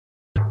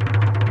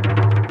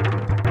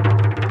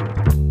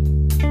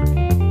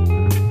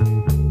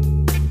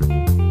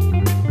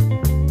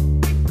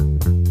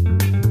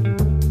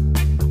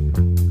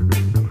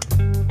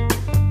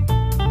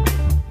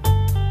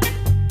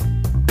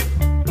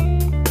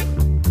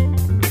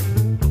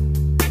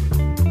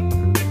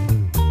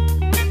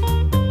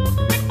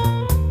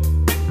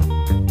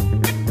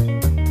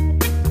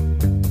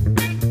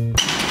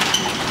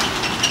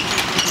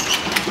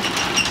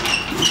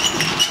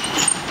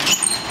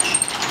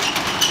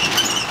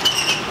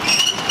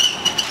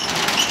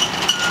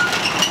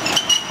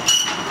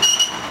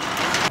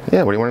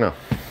Yeah, what do you want to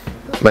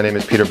know? My name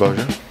is Peter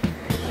Boja.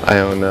 I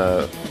own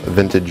a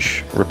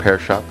vintage repair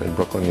shop in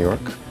Brooklyn, New York.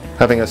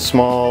 Having a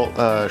small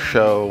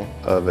show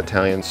of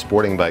Italian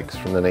sporting bikes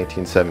from the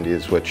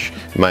 1970s, which,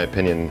 in my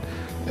opinion,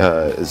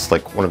 is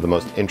like one of the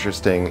most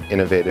interesting,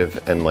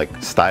 innovative, and like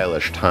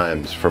stylish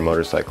times for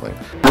motorcycling.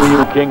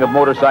 New king of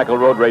motorcycle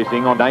road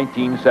racing on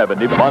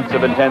 1970. Months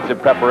of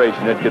intensive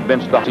preparation had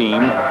convinced the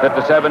team that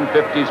the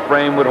 750's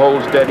frame would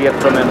hold steady at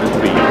tremendous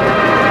speed.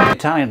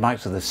 Italian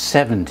bikes of the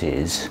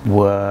 70s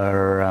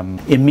were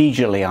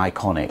immediately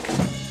iconic.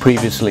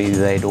 Previously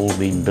they'd all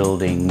been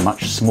building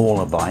much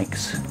smaller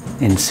bikes.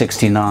 In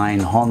 '69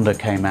 Honda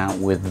came out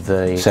with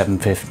the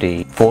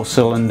 750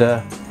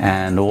 4-cylinder,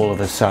 and all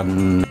of a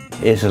sudden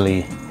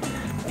Italy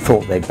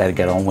thought they'd better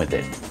get on with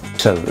it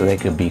so that they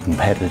could be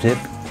competitive,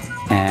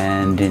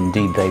 and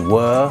indeed they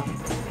were,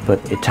 but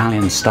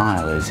Italian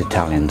style is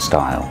Italian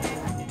style.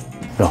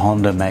 The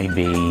Honda may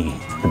be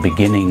the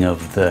beginning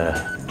of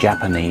the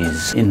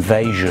Japanese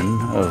invasion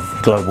of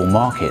global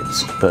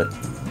markets, but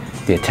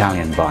the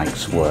Italian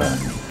bikes were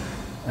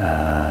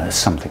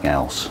something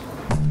else.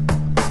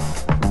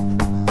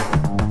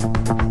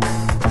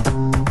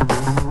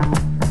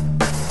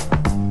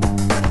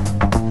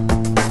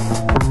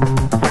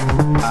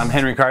 I'm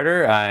Henry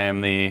Carter. I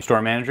am the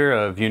store manager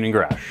of Union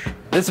Garage.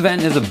 This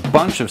event is a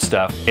bunch of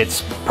stuff.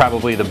 It's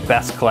probably the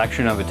best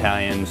collection of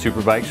Italian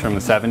superbikes from the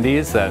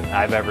 70s that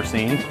I've ever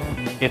seen.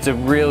 It's a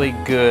really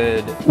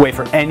good way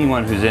for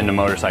anyone who's into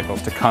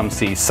motorcycles to come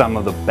see some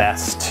of the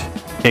best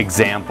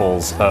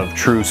examples of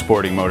true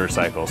sporting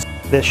motorcycles.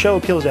 The show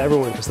appeals to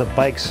everyone because the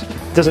bikes,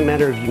 it doesn't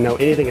matter if you know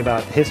anything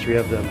about the history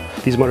of them,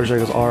 these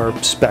motorcycles are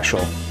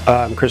special.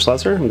 I'm Chris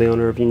Lesser, I'm the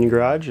owner of Union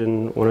Garage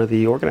and one of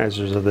the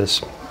organizers of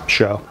this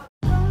show.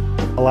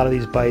 A lot of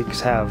these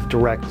bikes have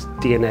direct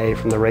DNA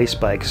from the race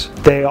bikes.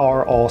 They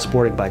are all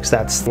sporting bikes.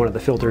 That's one of the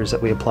filters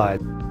that we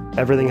applied.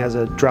 Everything has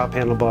a drop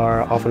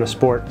handlebar, often a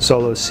sport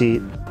solo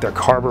seat. They're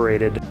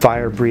carbureted,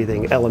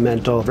 fire-breathing,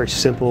 elemental, very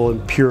simple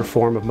and pure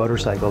form of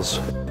motorcycles.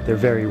 They're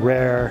very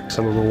rare.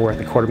 Some of them are worth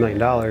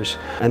 $250,000,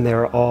 and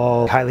they're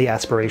all highly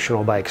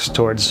aspirational bikes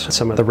towards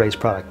some of the race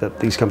product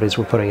that these companies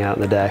were putting out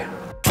in the day.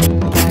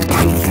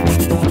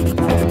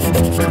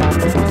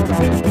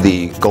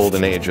 The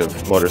golden age of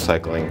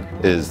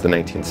motorcycling is the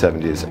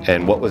 1970s,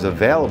 and what was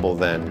available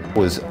then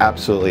was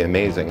absolutely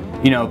amazing.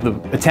 You know, the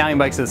Italian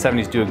bikes of the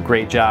 70s do a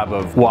great job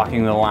of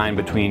walking the line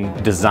between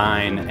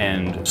design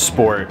and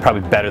sport,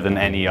 probably better than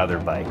any other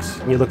bikes.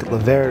 You look at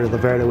Laverda.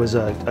 Laverda was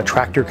a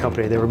tractor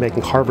company. They were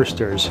making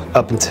harvesters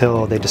up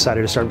until they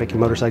decided to start making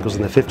motorcycles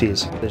in the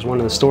 50s. There's one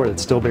in the store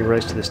that's still being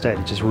raced to this day.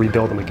 They just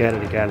rebuild them again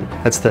and again.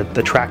 That's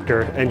the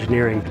tractor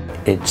engineering.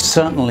 It's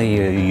certainly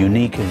a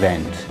unique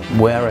event.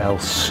 Where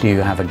else do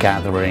you have a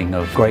gathering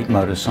of great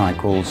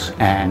motorcycles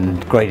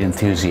and great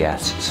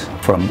enthusiasts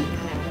from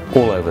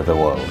all over the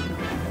world?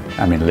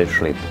 I mean,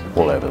 literally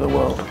all over the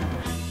world.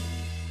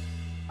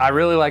 I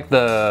really like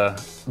the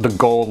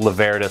gold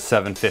Laverda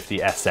 750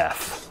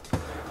 SF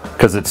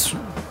because it's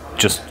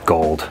just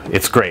gold.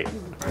 It's great.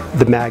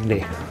 The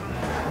Magni.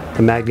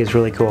 The Magni is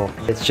really cool.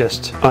 It's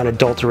just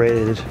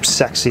unadulterated,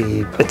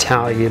 sexy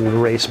Italian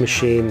race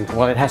machine.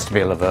 Well, it has to be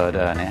a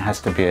Laverda, and it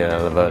has to be a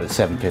Laverda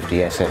 750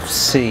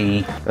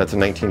 SFC. That's a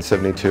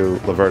 1972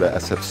 Laverda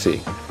SFC.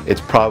 It's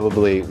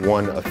probably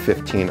one of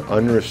 15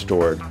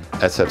 unrestored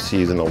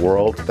SFCs in the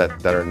world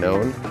that are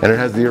known. And it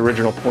has the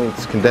original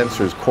points,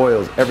 condensers,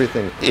 coils,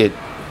 everything. It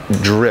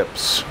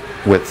drips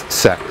with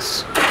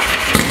sex.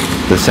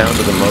 The sound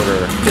of the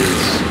motor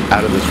is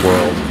out of this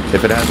world.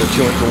 If it has a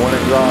 2-into-1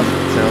 exhaust,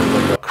 it sounds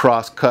like a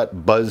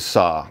cross-cut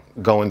buzzsaw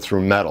going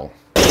through metal.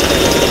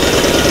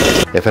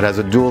 If it has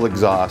a dual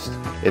exhaust,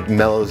 it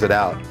mellows it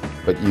out,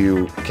 but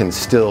you can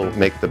still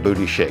make the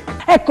booty shake.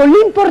 Ecco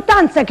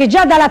l'importanza che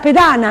già dalla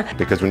pedana.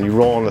 Because when you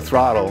roll on the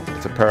throttle,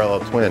 it's a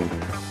parallel twin,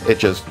 it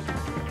just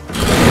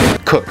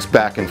cooks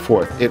back and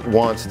forth. It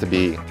wants to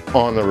be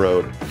on the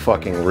road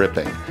fucking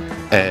ripping.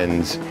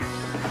 And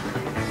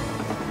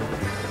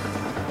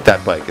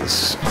that bike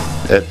is,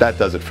 that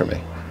does it for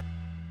me.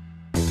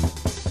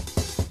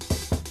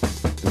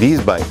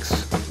 These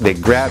bikes, they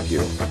grab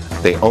you,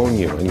 they own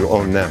you, and you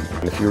own them.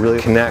 And if you really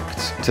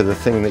connect to the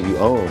thing that you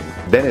own,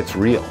 then it's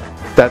real.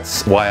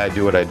 That's why I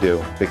do what I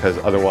do, because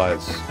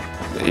otherwise,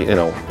 you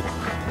know,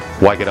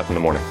 why get up in the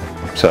morning?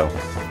 So,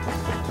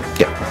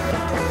 yeah.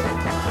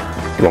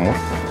 You want more?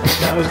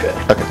 That was good.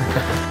 Okay.